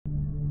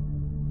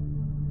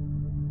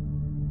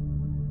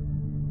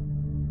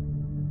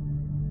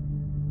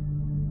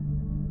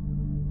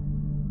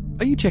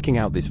Are you checking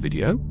out this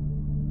video?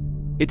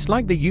 It's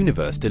like the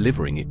universe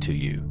delivering it to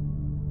you.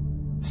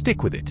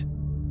 Stick with it.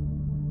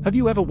 Have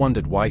you ever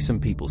wondered why some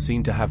people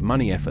seem to have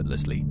money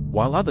effortlessly,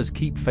 while others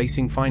keep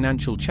facing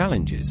financial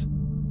challenges?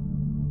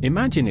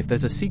 Imagine if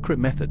there's a secret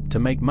method to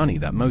make money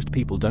that most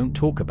people don't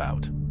talk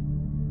about.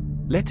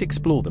 Let's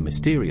explore the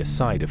mysterious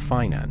side of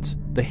finance,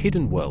 the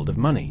hidden world of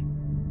money.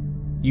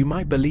 You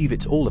might believe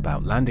it's all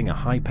about landing a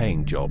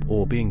high-paying job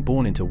or being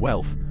born into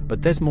wealth,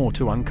 but there's more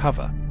to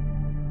uncover.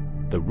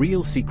 The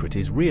real secret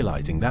is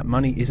realizing that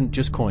money isn't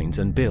just coins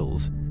and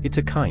bills, it's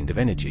a kind of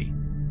energy.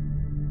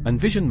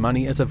 Envision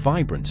money as a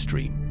vibrant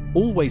stream,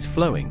 always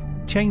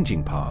flowing,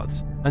 changing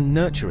paths, and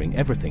nurturing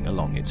everything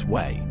along its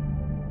way.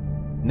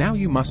 Now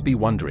you must be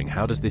wondering,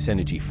 how does this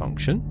energy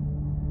function?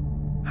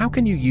 How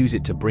can you use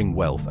it to bring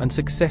wealth and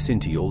success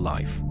into your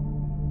life?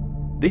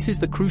 This is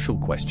the crucial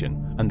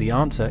question, and the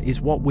answer is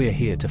what we're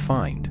here to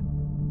find.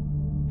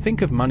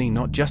 Think of money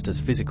not just as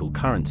physical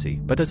currency,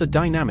 but as a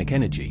dynamic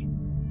energy.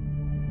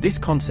 This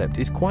concept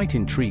is quite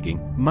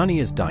intriguing,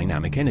 money as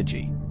dynamic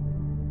energy.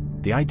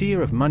 The idea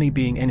of money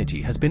being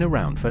energy has been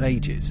around for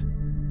ages.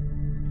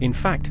 In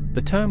fact,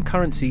 the term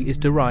currency is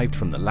derived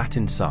from the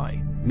Latin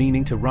psi,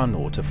 meaning to run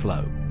or to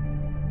flow.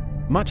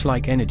 Much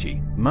like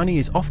energy, money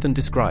is often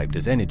described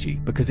as energy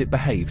because it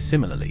behaves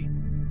similarly.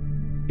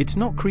 It's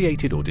not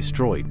created or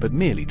destroyed but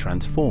merely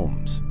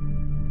transforms.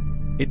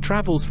 It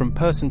travels from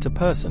person to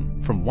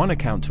person, from one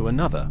account to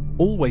another,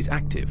 always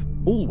active,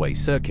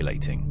 always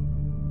circulating.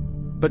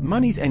 But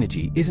money's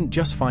energy isn't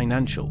just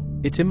financial,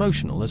 it's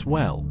emotional as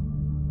well.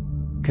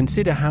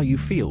 Consider how you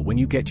feel when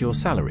you get your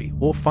salary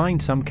or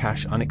find some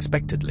cash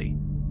unexpectedly.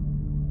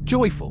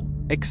 Joyful,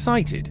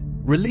 excited,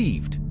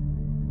 relieved.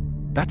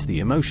 That's the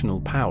emotional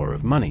power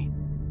of money.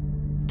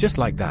 Just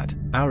like that,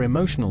 our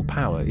emotional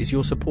power is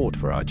your support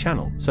for our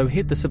channel, so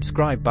hit the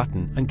subscribe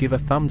button and give a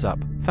thumbs up,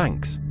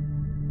 thanks.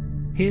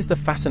 Here's the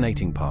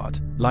fascinating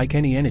part, like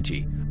any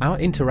energy, our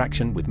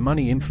interaction with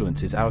money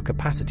influences our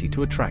capacity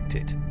to attract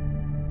it.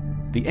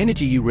 The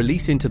energy you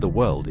release into the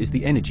world is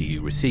the energy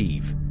you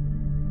receive.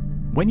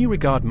 When you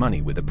regard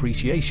money with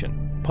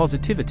appreciation,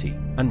 positivity,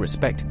 and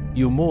respect,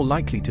 you're more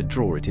likely to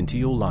draw it into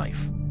your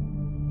life.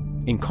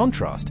 In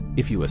contrast,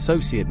 if you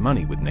associate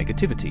money with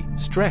negativity,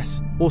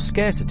 stress, or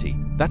scarcity,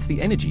 that's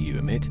the energy you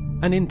emit,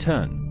 and in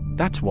turn,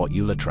 that's what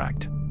you'll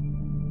attract.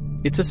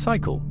 It's a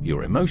cycle.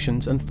 Your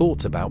emotions and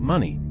thoughts about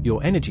money,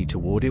 your energy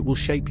toward it will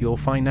shape your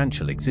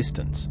financial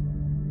existence.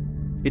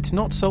 It's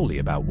not solely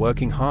about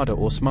working harder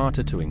or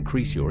smarter to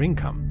increase your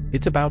income,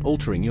 it's about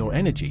altering your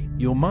energy,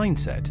 your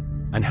mindset,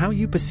 and how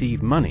you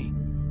perceive money.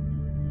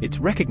 It's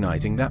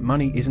recognizing that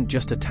money isn't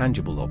just a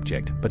tangible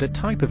object, but a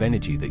type of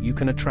energy that you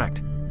can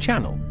attract,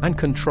 channel, and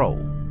control.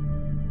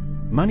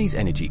 Money's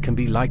energy can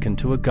be likened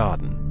to a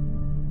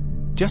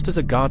garden. Just as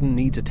a garden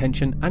needs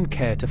attention and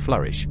care to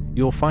flourish,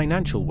 your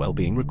financial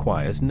well-being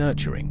requires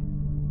nurturing.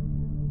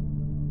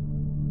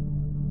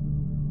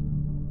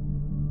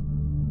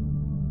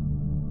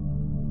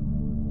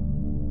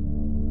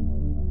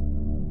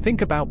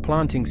 Think about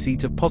planting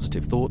seeds of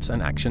positive thoughts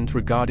and actions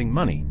regarding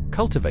money.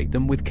 Cultivate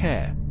them with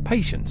care,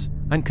 patience,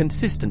 and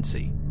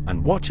consistency,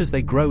 and watch as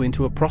they grow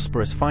into a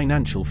prosperous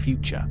financial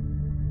future.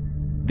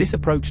 This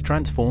approach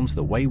transforms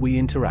the way we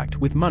interact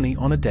with money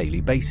on a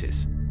daily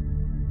basis.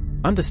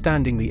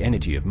 Understanding the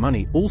energy of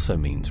money also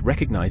means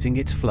recognizing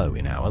its flow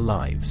in our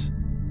lives.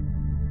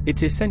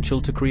 It's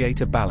essential to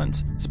create a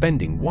balance,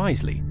 spending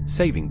wisely,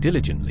 saving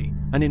diligently,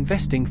 and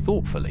investing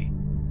thoughtfully.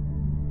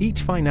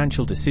 Each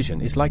financial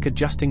decision is like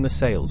adjusting the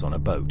sails on a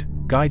boat,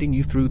 guiding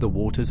you through the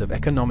waters of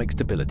economic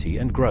stability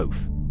and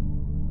growth.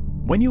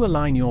 When you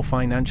align your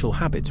financial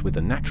habits with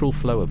the natural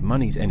flow of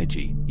money's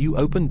energy, you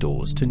open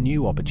doors to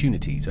new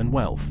opportunities and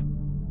wealth.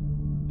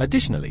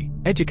 Additionally,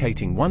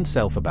 educating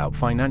oneself about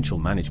financial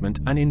management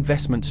and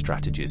investment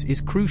strategies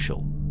is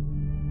crucial.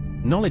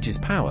 Knowledge is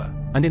power,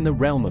 and in the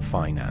realm of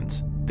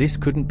finance, this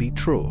couldn't be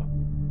truer.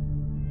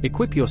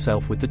 Equip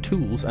yourself with the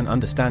tools and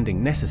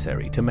understanding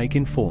necessary to make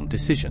informed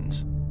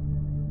decisions.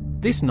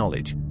 This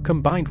knowledge,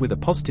 combined with a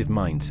positive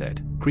mindset,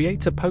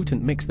 creates a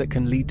potent mix that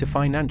can lead to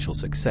financial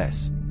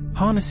success.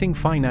 Harnessing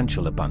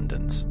financial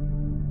abundance.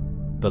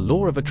 The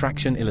law of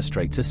attraction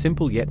illustrates a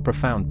simple yet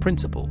profound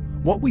principle: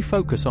 what we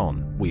focus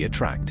on, we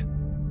attract.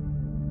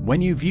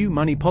 When you view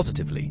money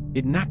positively,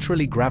 it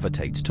naturally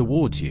gravitates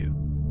towards you.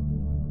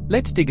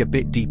 Let's dig a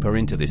bit deeper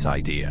into this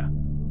idea.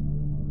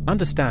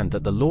 Understand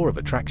that the law of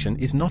attraction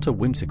is not a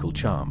whimsical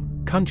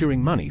charm,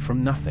 conjuring money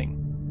from nothing.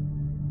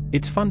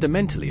 It's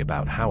fundamentally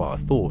about how our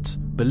thoughts,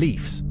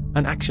 beliefs,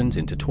 and actions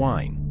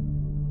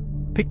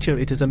intertwine. Picture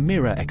it as a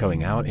mirror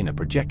echoing our inner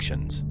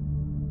projections.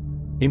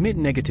 Emit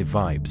negative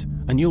vibes,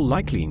 and you'll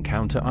likely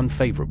encounter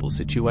unfavorable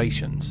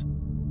situations.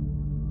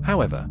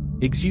 However,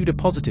 exude a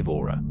positive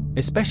aura,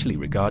 especially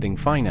regarding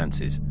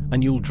finances,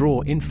 and you'll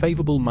draw in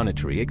favorable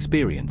monetary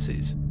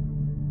experiences.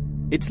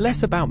 It's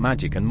less about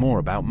magic and more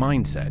about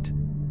mindset.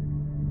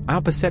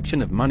 Our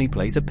perception of money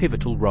plays a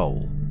pivotal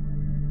role.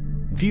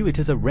 View it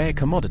as a rare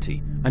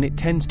commodity, and it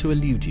tends to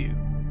elude you.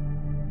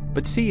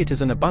 But see it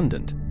as an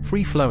abundant,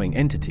 free-flowing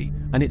entity,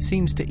 and it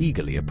seems to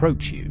eagerly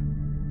approach you.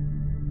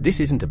 This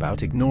isn't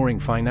about ignoring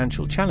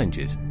financial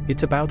challenges,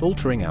 it's about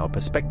altering our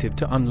perspective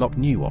to unlock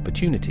new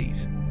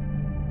opportunities.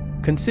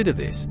 Consider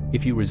this: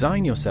 if you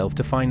resign yourself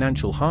to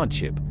financial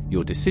hardship,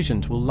 your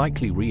decisions will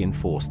likely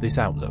reinforce this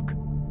outlook.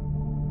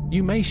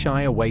 You may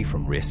shy away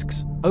from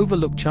risks,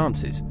 overlook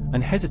chances,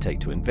 and hesitate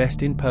to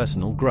invest in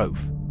personal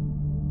growth.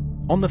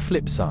 On the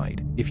flip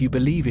side, if you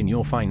believe in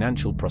your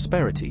financial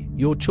prosperity,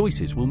 your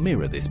choices will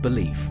mirror this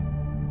belief.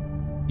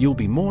 You'll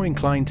be more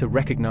inclined to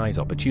recognize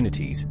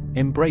opportunities,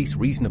 embrace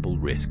reasonable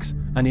risks,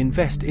 and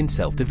invest in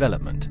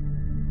self-development.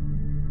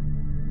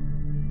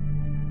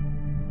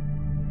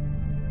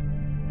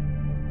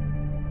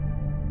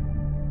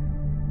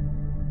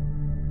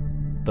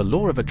 The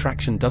law of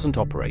attraction doesn't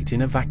operate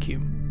in a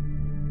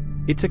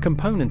vacuum. It's a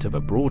component of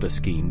a broader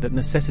scheme that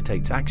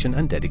necessitates action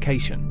and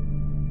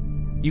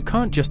dedication. You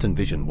can't just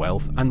envision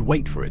wealth and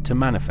wait for it to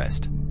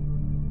manifest.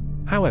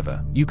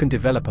 However, you can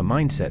develop a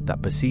mindset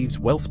that perceives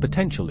wealth's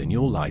potential in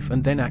your life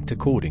and then act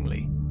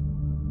accordingly.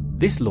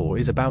 This law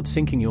is about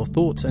syncing your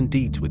thoughts and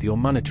deeds with your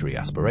monetary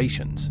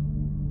aspirations.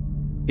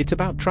 It's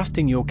about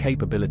trusting your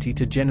capability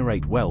to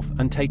generate wealth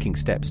and taking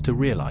steps to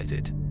realize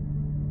it.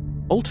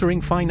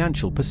 Altering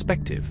financial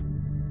perspective.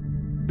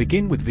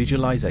 Begin with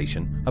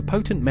visualization, a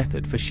potent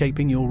method for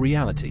shaping your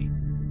reality.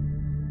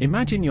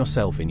 Imagine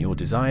yourself in your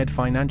desired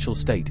financial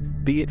state,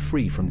 be it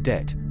free from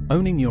debt,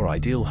 owning your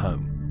ideal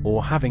home,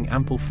 or having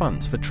ample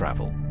funds for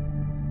travel.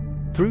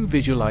 Through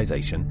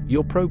visualization,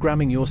 you're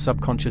programming your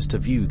subconscious to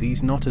view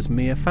these not as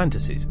mere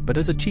fantasies but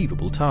as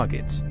achievable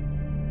targets.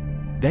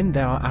 Then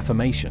there are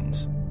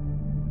affirmations.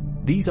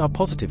 These are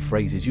positive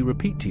phrases you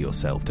repeat to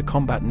yourself to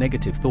combat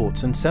negative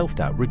thoughts and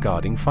self-doubt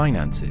regarding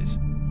finances.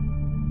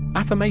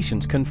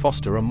 Affirmations can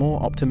foster a more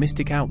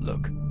optimistic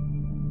outlook.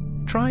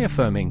 Try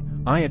affirming,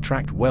 "I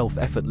attract wealth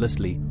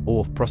effortlessly,"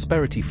 or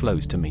 "prosperity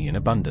flows to me in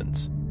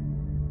abundance."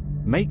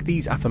 Make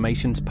these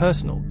affirmations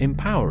personal,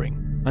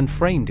 empowering, and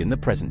framed in the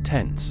present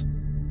tense.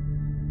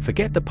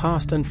 Forget the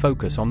past and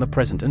focus on the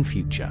present and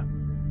future.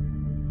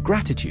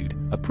 Gratitude,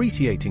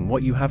 appreciating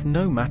what you have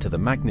no matter the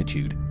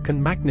magnitude,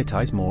 can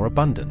magnetize more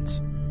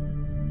abundance.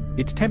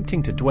 It's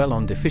tempting to dwell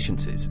on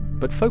deficiencies,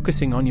 but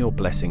focusing on your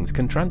blessings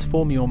can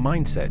transform your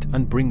mindset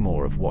and bring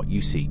more of what you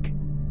seek.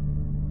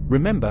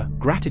 Remember,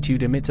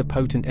 gratitude emits a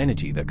potent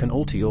energy that can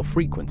alter your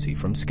frequency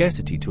from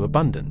scarcity to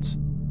abundance.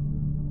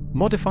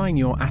 Modifying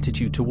your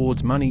attitude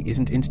towards money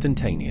isn't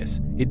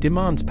instantaneous, it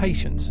demands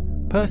patience,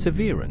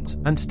 perseverance,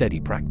 and steady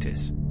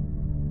practice.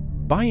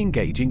 By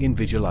engaging in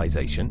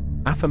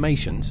visualization,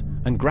 affirmations,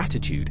 and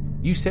gratitude,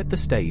 you set the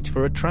stage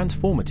for a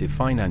transformative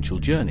financial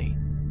journey.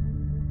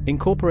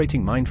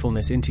 Incorporating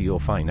mindfulness into your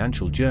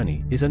financial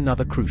journey is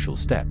another crucial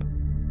step.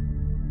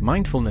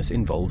 Mindfulness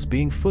involves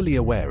being fully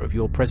aware of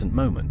your present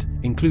moment,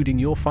 including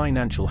your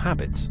financial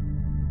habits.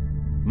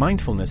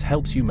 Mindfulness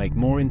helps you make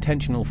more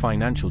intentional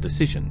financial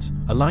decisions,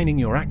 aligning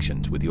your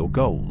actions with your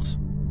goals.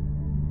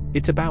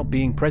 It's about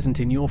being present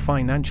in your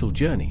financial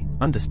journey,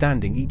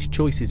 understanding each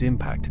choice's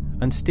impact,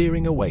 and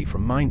steering away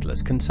from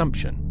mindless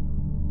consumption.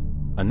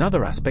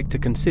 Another aspect to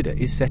consider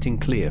is setting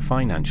clear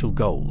financial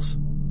goals.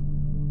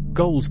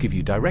 Goals give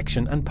you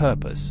direction and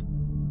purpose.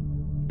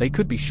 They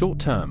could be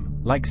short-term,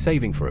 like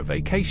saving for a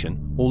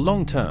vacation, or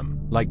long-term,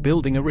 like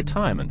building a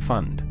retirement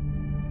fund.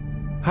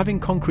 Having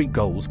concrete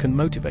goals can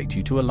motivate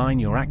you to align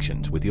your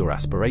actions with your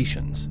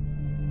aspirations.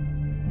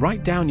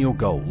 Write down your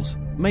goals,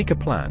 make a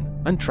plan,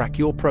 and track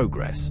your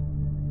progress.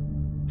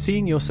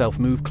 Seeing yourself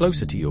move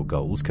closer to your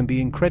goals can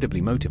be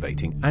incredibly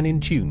motivating and in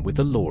tune with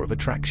the law of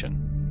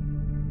attraction.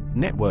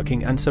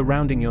 Networking and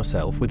surrounding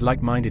yourself with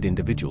like-minded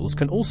individuals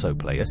can also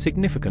play a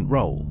significant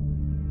role.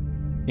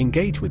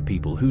 Engage with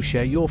people who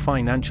share your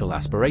financial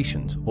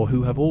aspirations or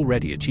who have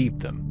already achieved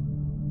them.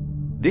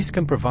 This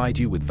can provide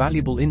you with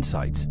valuable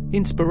insights,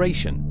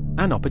 inspiration,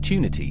 and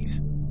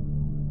opportunities.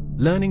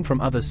 Learning from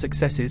others'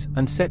 successes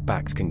and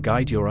setbacks can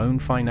guide your own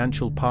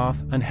financial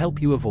path and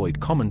help you avoid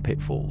common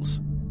pitfalls.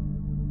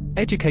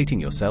 Educating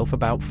yourself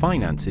about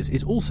finances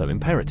is also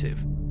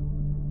imperative.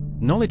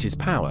 Knowledge is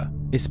power,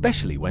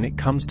 especially when it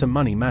comes to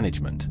money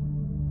management.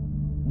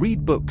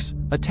 Read books,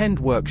 attend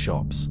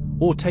workshops,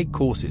 or take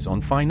courses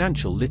on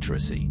financial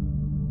literacy.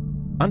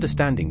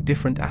 Understanding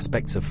different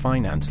aspects of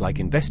finance like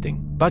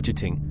investing,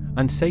 budgeting,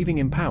 and saving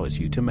empowers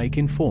you to make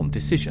informed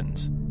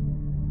decisions.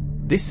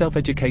 This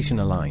self-education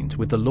aligns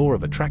with the law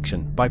of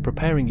attraction by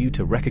preparing you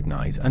to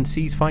recognize and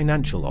seize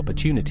financial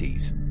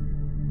opportunities.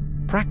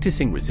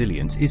 Practicing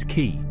resilience is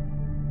key.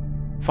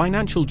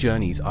 Financial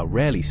journeys are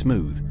rarely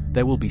smooth,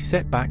 there will be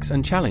setbacks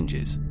and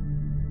challenges.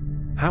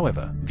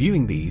 However,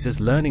 viewing these as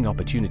learning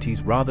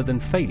opportunities rather than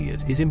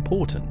failures is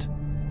important.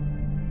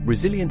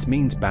 Resilience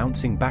means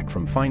bouncing back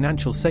from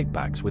financial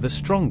setbacks with a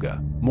stronger,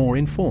 more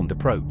informed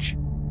approach.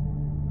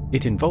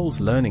 It involves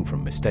learning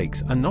from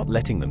mistakes and not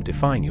letting them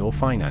define your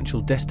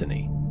financial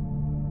destiny.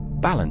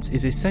 Balance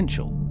is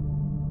essential.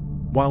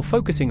 While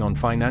focusing on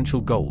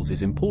financial goals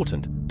is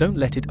important, don't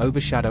let it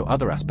overshadow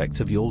other aspects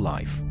of your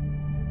life.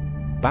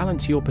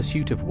 Balance your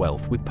pursuit of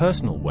wealth with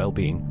personal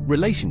well-being,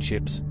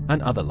 relationships,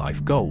 and other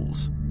life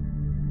goals.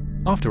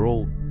 After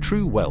all,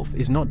 true wealth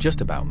is not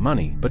just about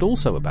money but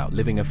also about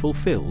living a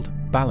fulfilled,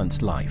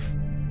 balanced life.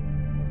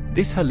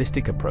 This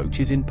holistic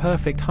approach is in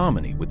perfect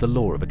harmony with the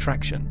law of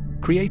attraction,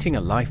 creating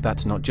a life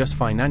that's not just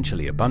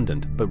financially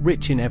abundant but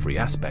rich in every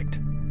aspect.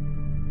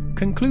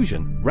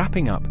 Conclusion: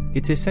 wrapping up,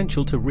 it's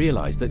essential to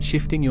realize that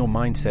shifting your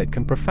mindset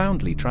can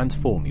profoundly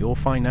transform your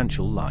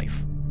financial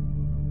life.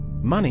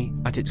 Money,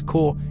 at its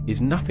core,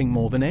 is nothing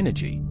more than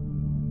energy.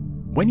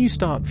 When you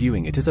start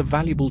viewing it as a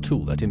valuable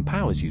tool that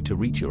empowers you to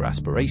reach your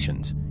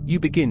aspirations, you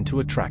begin to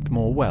attract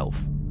more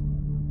wealth.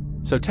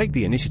 So take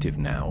the initiative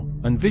now,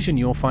 envision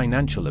your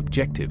financial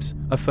objectives,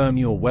 affirm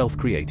your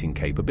wealth-creating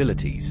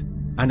capabilities,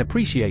 and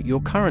appreciate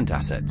your current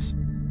assets.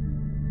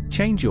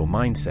 Change your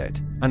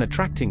mindset, and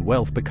attracting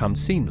wealth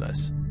becomes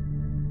seamless.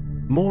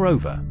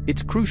 Moreover,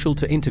 it's crucial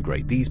to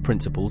integrate these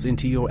principles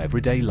into your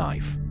everyday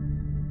life.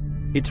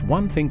 It's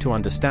one thing to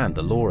understand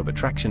the law of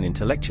attraction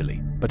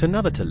intellectually, but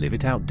another to live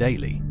it out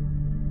daily.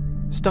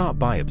 Start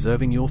by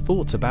observing your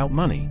thoughts about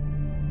money.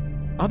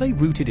 Are they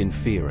rooted in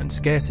fear and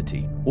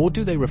scarcity, or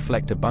do they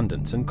reflect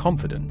abundance and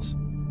confidence?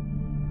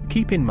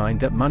 Keep in mind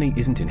that money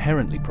isn't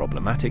inherently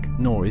problematic,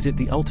 nor is it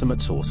the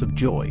ultimate source of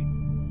joy.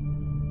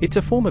 It's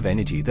a form of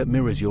energy that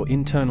mirrors your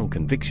internal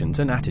convictions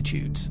and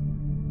attitudes.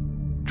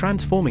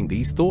 Transforming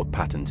these thought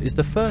patterns is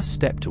the first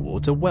step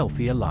towards a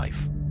wealthier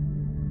life.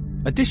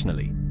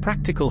 Additionally,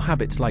 practical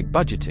habits like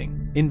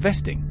budgeting,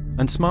 investing,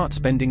 and smart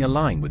spending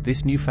align with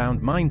this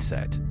newfound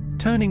mindset,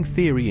 turning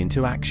theory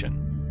into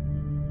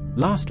action.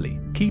 Lastly,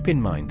 keep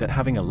in mind that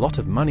having a lot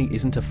of money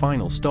isn't a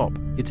final stop,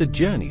 it's a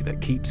journey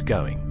that keeps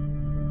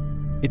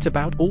going. It's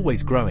about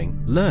always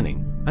growing,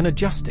 learning, and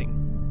adjusting.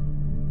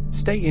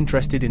 Stay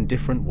interested in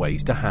different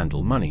ways to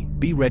handle money,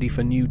 be ready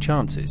for new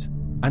chances,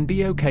 and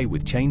be okay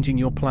with changing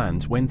your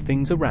plans when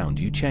things around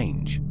you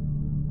change.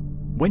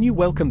 When you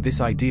welcome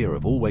this idea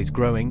of always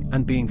growing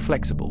and being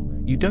flexible,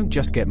 you don't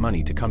just get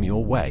money to come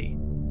your way,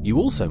 you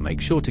also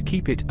make sure to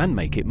keep it and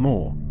make it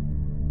more.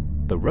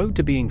 The road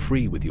to being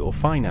free with your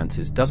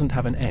finances doesn't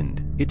have an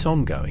end, it's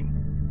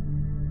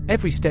ongoing.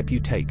 Every step you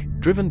take,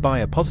 driven by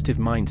a positive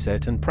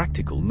mindset and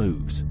practical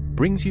moves,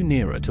 brings you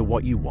nearer to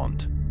what you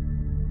want.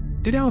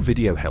 Did our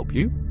video help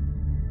you?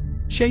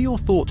 Share your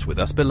thoughts with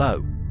us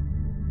below.